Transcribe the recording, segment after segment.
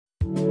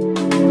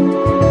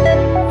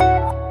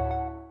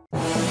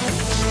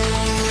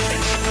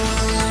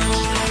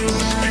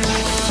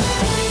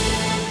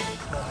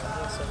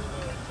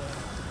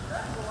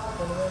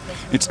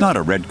not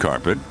a red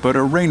carpet, but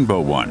a rainbow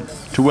one,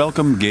 to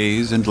welcome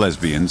gays and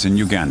lesbians in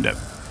Uganda.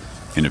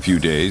 In a few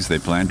days, they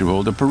plan to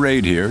hold a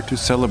parade here to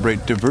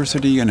celebrate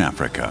diversity in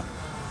Africa.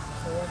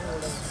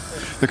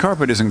 The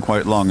carpet isn't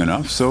quite long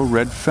enough, so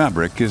red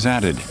fabric is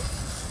added.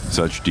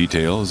 Such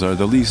details are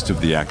the least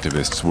of the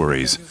activists'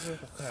 worries.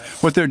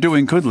 What they're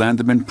doing could land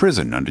them in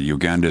prison under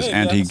Uganda's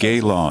anti-gay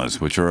laws,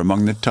 which are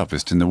among the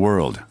toughest in the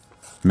world.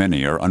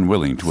 Many are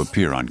unwilling to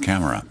appear on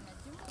camera.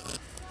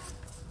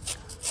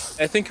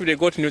 I think if they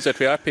got news that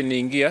we're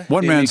happening here...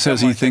 One man says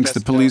he thinks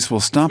the police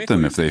will stop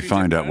them if they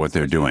find out what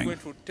they're doing.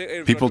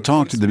 People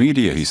talk to the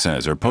media, he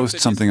says, or post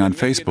something on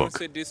Facebook.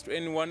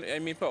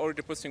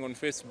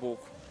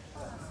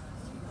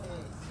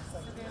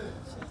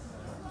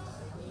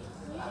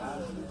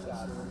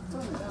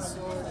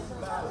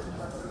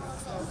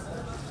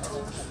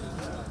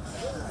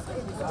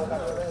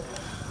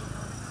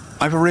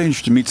 I've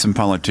arranged to meet some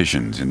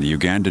politicians in the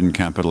Ugandan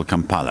capital,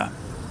 Kampala.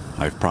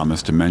 I've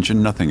promised to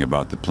mention nothing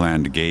about the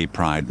planned Gay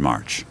Pride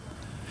March.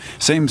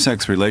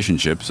 Same-sex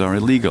relationships are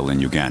illegal in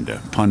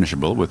Uganda,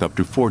 punishable with up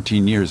to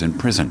 14 years in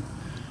prison.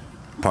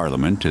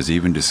 Parliament has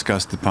even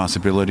discussed the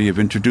possibility of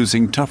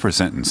introducing tougher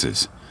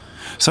sentences.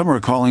 Some are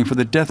calling for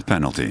the death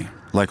penalty,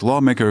 like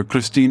lawmaker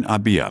Christine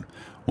Abia,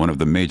 one of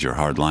the major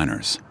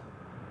hardliners.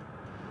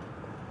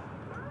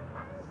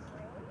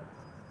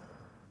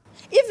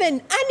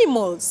 Even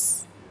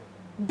animals,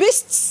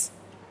 beasts,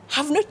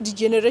 have not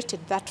degenerated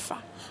that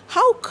far.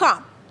 How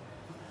come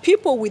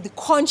people with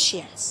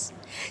conscience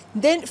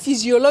then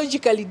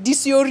physiologically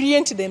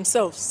disorient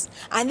themselves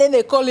and then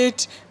they call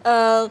it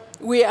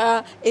we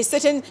are a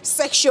certain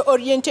sexual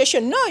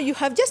orientation? No, you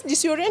have just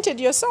disoriented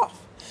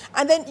yourself.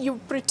 And then you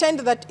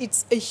pretend that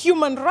it's a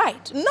human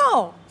right.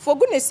 No, for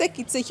goodness sake,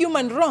 it's a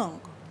human wrong.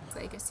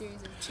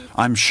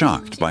 I'm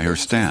shocked by her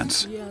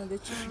stance.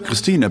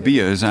 Christine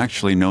Abia is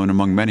actually known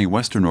among many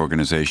Western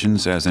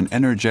organizations as an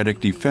energetic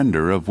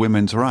defender of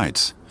women's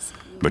rights.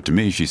 But to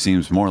me, she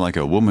seems more like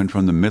a woman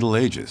from the Middle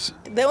Ages.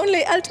 The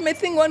only ultimate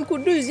thing one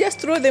could do is just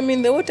throw them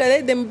in the water,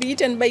 let them be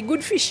eaten by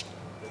good fish.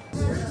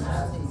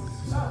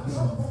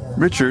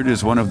 Richard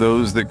is one of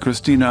those that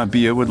Christina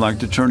Abia would like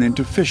to turn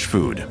into fish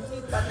food.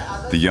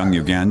 The young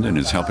Ugandan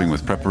is helping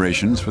with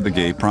preparations for the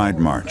Gay Pride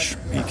March.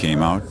 He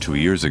came out 2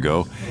 years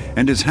ago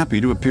and is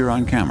happy to appear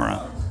on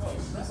camera.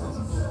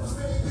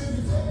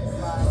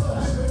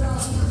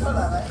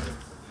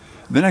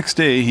 The next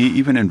day, he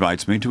even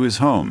invites me to his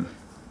home.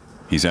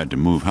 He's had to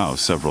move house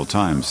several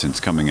times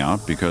since coming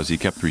out because he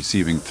kept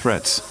receiving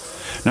threats.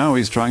 Now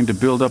he's trying to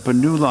build up a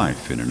new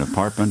life in an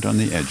apartment on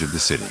the edge of the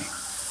city.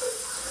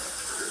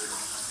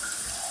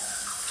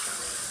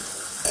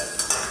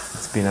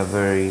 It's been a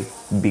very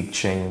big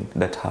change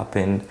that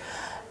happened,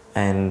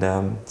 and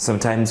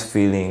sometimes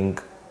feeling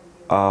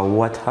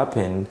what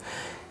happened,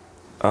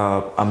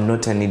 I'm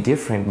not any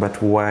different,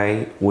 but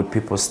why would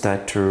people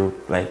start to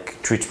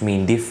treat me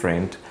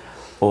indifferent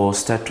or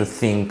start to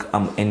think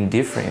I'm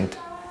indifferent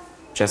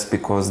just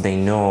because they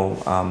know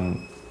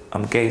I'm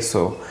gay?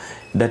 So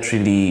that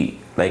really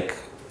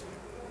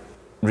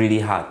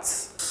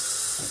hurts.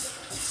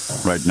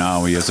 Right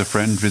now he has a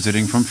friend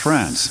visiting from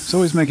France,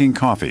 so he's making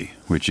coffee,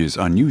 which is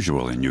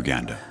unusual in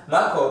Uganda.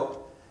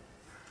 Marco,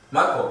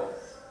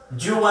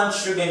 do you want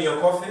sugar in your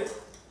coffee?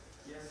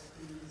 Yes,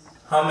 please.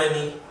 How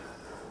many?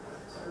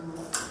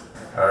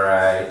 All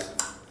right.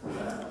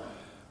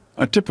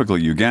 A typical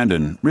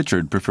Ugandan,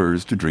 Richard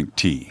prefers to drink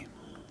tea.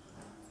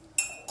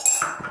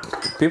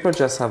 People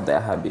just have their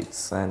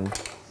habits, and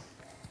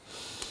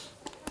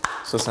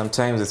so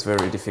sometimes it's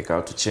very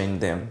difficult to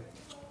change them.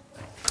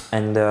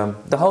 And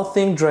the whole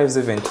thing drives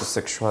even to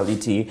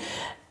sexuality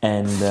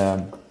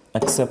and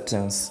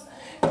acceptance.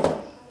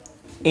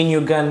 In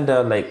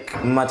Uganda,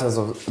 matters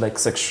of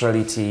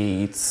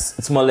sexuality,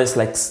 it's more or less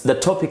the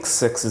topic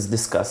sex is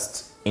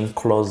discussed in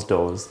closed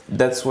doors.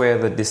 That's where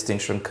the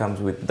distinction comes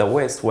with the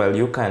West. Well,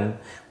 you can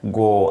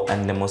go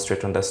and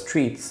demonstrate on the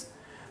streets.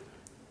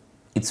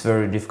 It's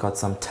very difficult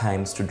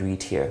sometimes to do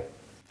it here.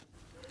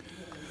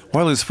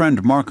 While his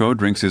friend Marco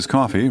drinks his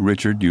coffee,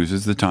 Richard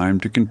uses the time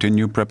to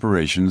continue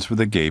preparations for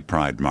the Gay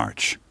Pride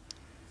March.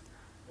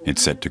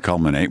 It's set to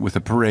culminate with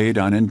a parade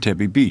on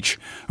Entebbe Beach,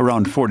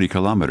 around 40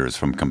 kilometers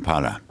from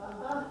Kampala.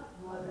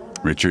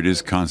 Richard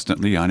is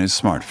constantly on his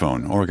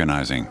smartphone,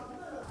 organizing.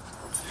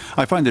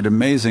 I find it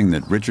amazing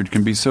that Richard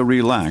can be so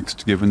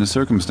relaxed given the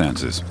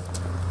circumstances.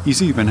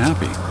 He's even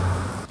happy.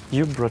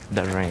 You brought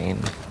the rain.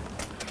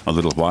 A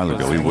little while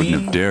ago, he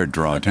wouldn't have dared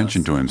draw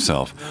attention to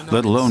himself,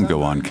 let alone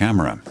go on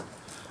camera.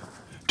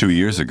 2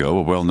 years ago,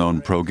 a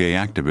well-known pro-gay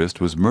activist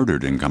was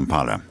murdered in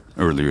Kampala.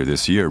 Earlier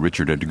this year,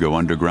 Richard had to go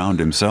underground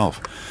himself.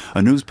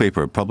 A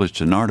newspaper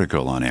published an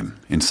article on him,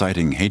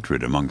 inciting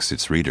hatred amongst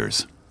its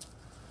readers.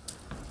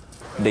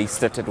 They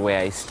started where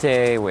I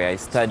stay, where I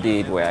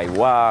studied, where I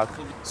work.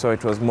 So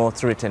it was more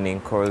threatening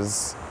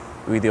because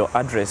with your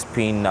address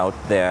pinned out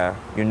there,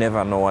 you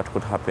never know what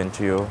could happen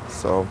to you.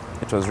 So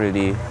it was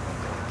really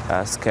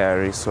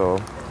scary.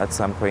 So at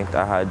some point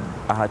I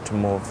had to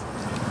move.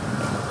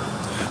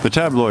 The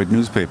tabloid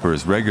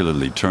newspapers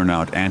regularly turn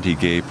out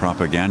anti-gay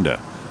propaganda.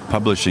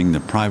 publishing the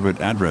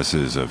private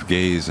addresses of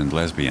gays and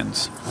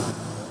lesbians.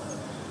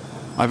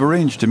 I've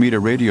arranged to meet a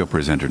radio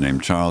presenter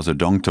named Charles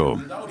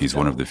Adongto. He's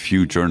one of the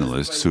few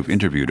journalists who've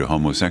interviewed a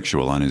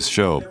homosexual on his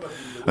show,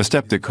 a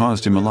step that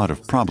caused him a lot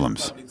of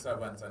problems.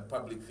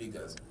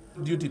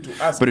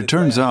 But it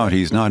turns out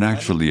he's not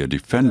actually a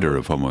defender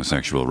of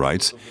homosexual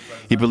rights.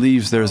 He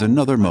believes there's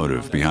another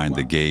motive behind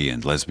the gay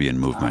and lesbian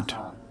movement.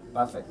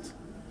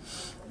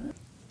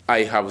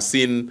 I have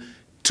seen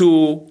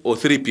 2 or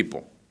 3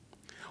 people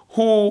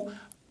who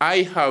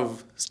I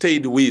have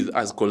stayed with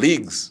as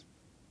colleagues,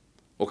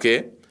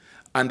 okay?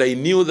 And I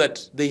knew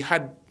that they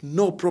had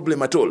no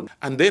problem at all.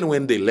 And then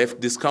when they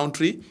left this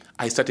country,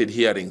 I started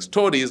hearing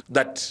stories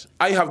that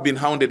I have been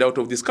hounded out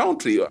of this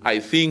country. I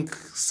think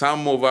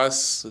some of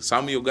us,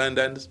 some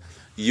Ugandans,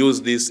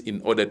 use this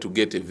in order to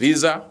get a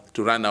visa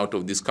to run out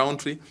of this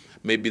country.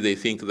 Maybe they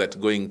think that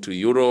going to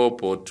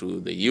Europe or to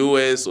the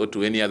US or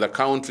to any other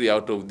country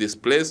out of this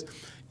place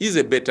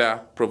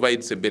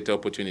provides a better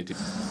opportunity.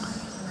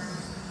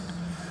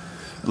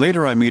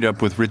 Later, I meet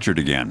up with Richard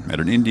again at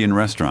an Indian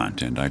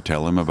restaurant, and I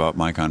tell him about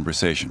my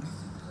conversation.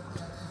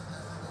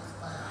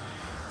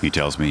 He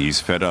tells me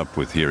he's fed up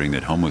with hearing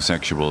that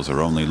homosexuals are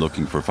only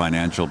looking for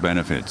financial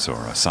benefits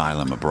or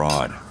asylum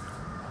abroad.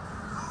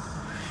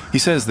 He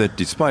says that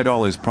despite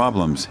all his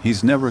problems,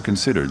 he's never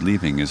considered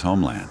leaving his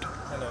homeland.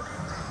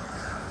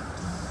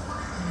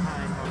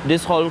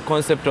 This whole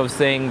concept of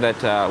saying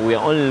that we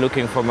are only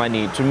looking for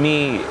money, to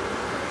me,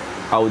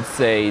 I would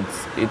say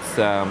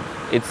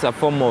it's a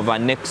form of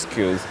an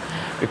excuse,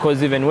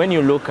 because even when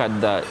you look at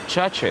the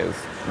churches,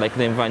 like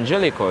the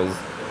evangelicals,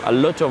 a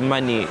lot of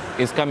money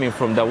is coming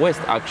from the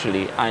West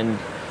actually, and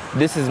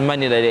this is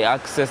money that they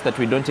access that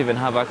we don't even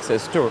have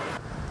access to.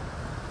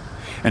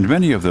 And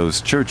many of those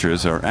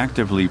churches are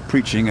actively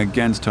preaching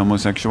against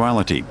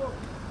homosexuality.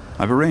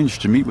 I've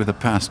arranged to meet with a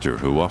pastor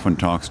who often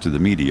talks to the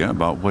media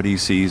about what he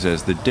sees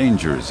as the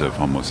dangers of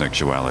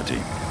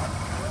homosexuality.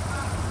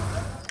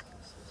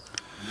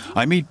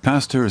 I meet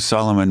Pastor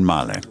Solomon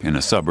Male in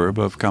a suburb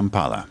of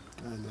Kampala.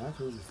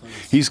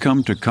 He's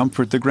come to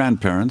comfort the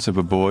grandparents of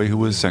a boy who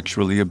was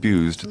sexually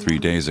abused 3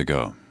 days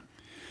ago.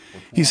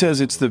 He says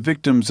it's the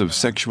victims of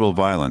sexual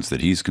violence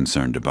that he's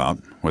concerned about,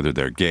 whether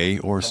they're gay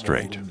or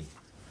straight.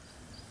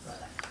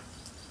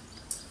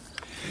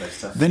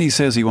 Then he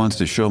says he wants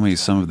to show me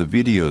some of the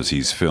videos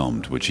he's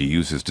filmed, which he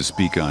uses to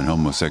speak on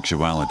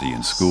homosexuality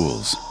in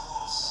schools.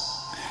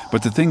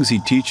 But the things he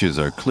teaches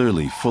are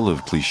clearly full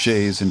of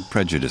cliches and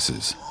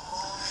prejudices.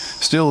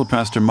 Still,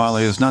 Pastor Male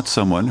is not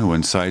someone who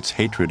incites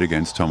hatred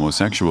against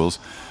homosexuals,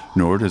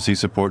 nor does he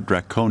support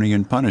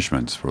draconian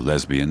punishments for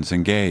lesbians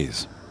and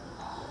gays.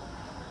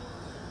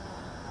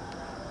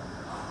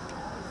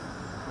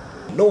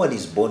 No one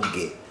is born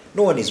gay.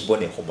 No one is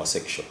born a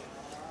homosexual.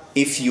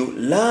 If you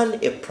learn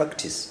a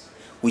practice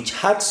which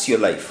hurts your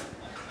life,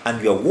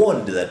 and you are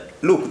warned that,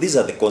 look, these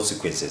are the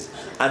consequences,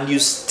 and you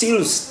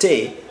still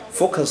stay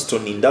focused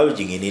on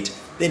indulging in it,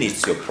 then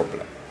it's your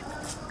problem.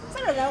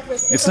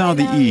 It's now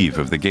the eve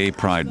of the Gay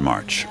Pride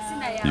March.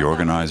 The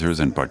organizers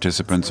and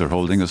participants are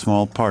holding a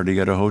small party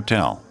at a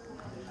hotel.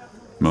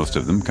 Most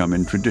of them come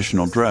in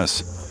traditional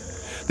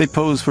dress. They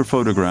pose for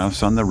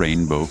photographs on the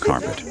rainbow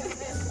carpet.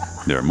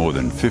 There are more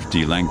than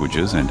 50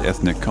 languages and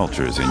ethnic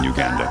cultures in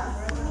Uganda.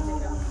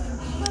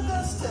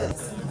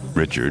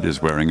 Richard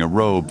is wearing a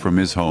robe from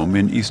his home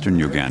in eastern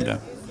Uganda.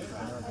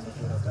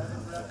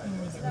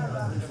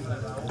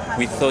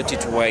 We thought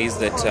it wise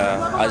that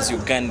as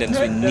Ugandans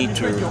we need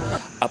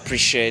to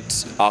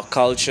appreciate our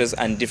cultures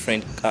and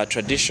different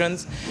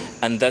traditions,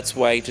 and that's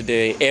why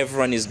today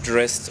everyone is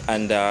dressed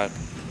and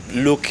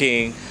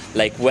looking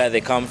like where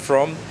they come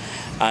from,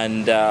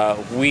 and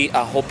we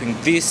are hoping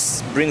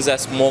this brings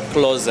us more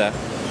closer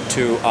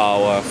to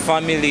our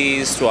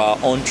families, to our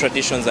own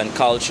traditions and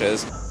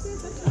cultures.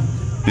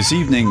 This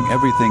evening,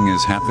 everything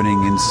is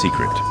happening in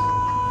secret.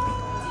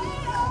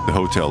 The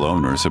hotel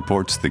owner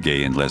supports the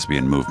gay and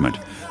lesbian movement,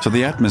 so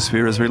the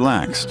atmosphere is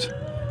relaxed.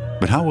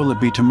 But how will it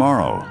be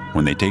tomorrow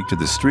when they take to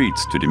the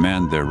streets to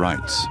demand their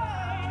rights?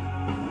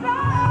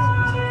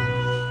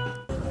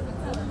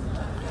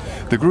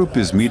 The group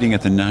is meeting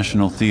at the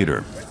National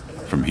Theatre.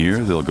 From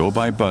here, they'll go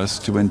by bus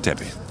to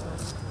Entebbe.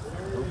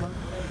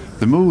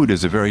 The mood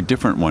is a very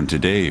different one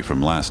today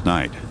from last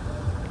night.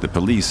 The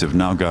police have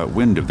now got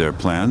wind of their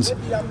plans,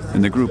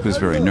 and the group is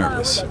very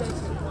nervous.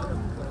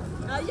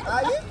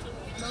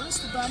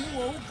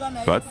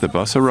 But the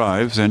bus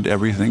arrives and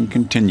everything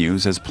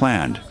continues as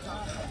planned.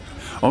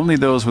 Only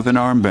those with an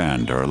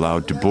armband are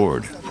allowed to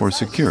board for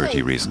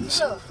security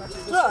reasons.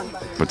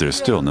 But there's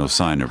still no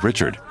sign of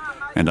Richard,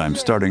 and I'm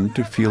starting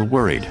to feel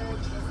worried.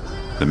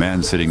 The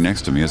man sitting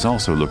next to me is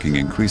also looking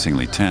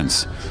increasingly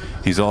tense.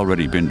 He's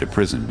already been to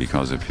prison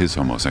because of his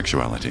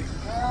homosexuality.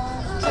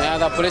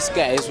 The police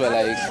guys were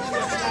like,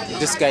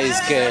 this guy is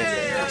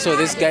gay. So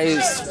these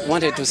guys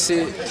wanted to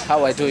see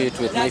how I do it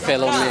with my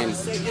fellow men.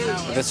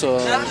 So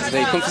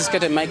they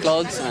confiscated my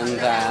clothes and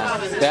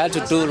they had to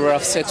do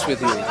rough sex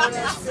with me.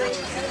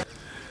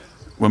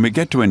 When we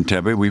get to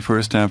Entebbe, we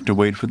first have to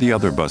wait for the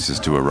other buses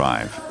to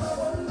arrive.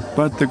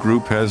 but the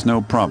group has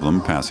no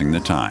problem passing the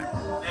time.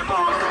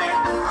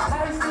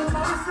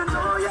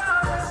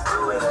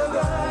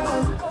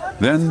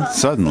 Then,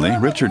 suddenly,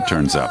 Richard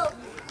turns up.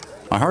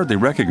 I hardly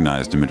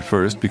recognized him at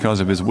first because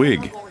of his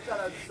wig.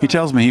 He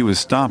tells me he was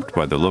stopped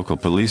by the local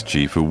police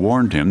chief who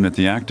warned him that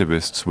the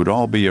activists would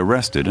all be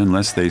arrested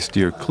unless they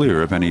steer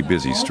clear of any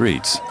busy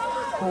streets.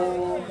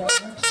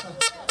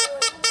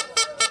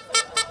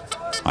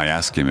 I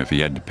ask him if he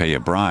had to pay a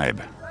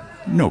bribe.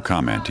 No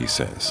comment, he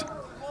says.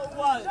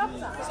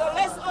 So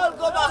let's all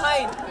go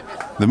behind.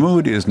 The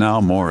mood is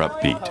now more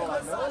upbeat.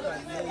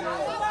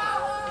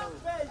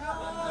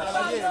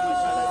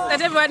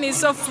 That everyone is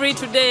so free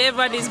today,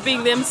 everyone is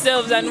being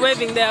themselves and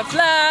waving their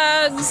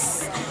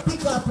flags.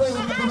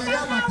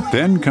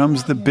 Then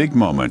comes the big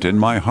moment, and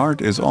my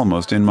heart is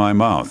almost in my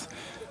mouth.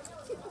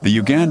 The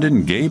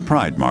Ugandan Gay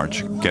Pride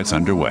March gets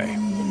underway.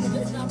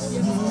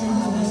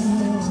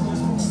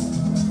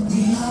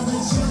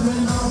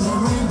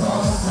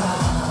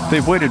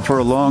 They've waited for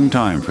a long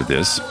time for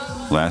this.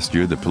 Last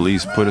year, the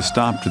police put a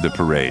stop to the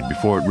parade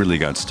before it really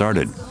got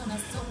started.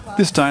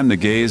 This time, the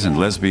gays and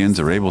lesbians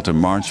are able to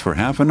march for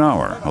half an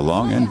hour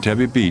along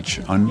Entebbe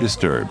Beach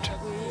undisturbed.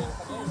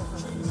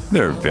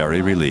 They're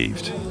very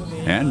relieved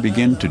and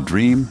begin to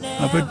dream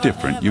of a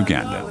different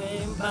Uganda.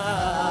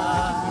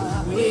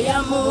 We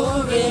are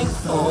moving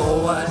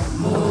forward,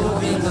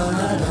 moving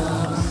on.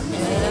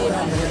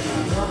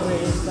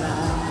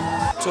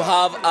 To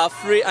have a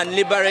free and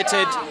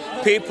liberated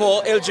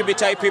people,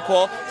 LGBT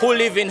people, who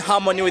live in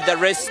harmony with the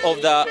rest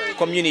of the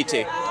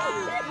community.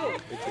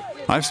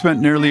 I've spent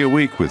nearly a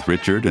week with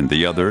Richard and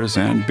the others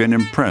and been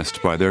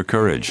impressed by their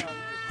courage.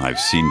 I've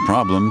seen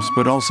problems,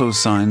 but also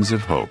signs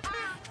of hope.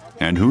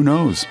 And who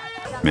knows,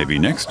 maybe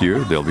next year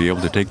they'll be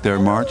able to take their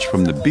march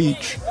from the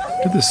beach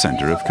to the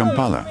center of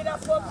Kampala.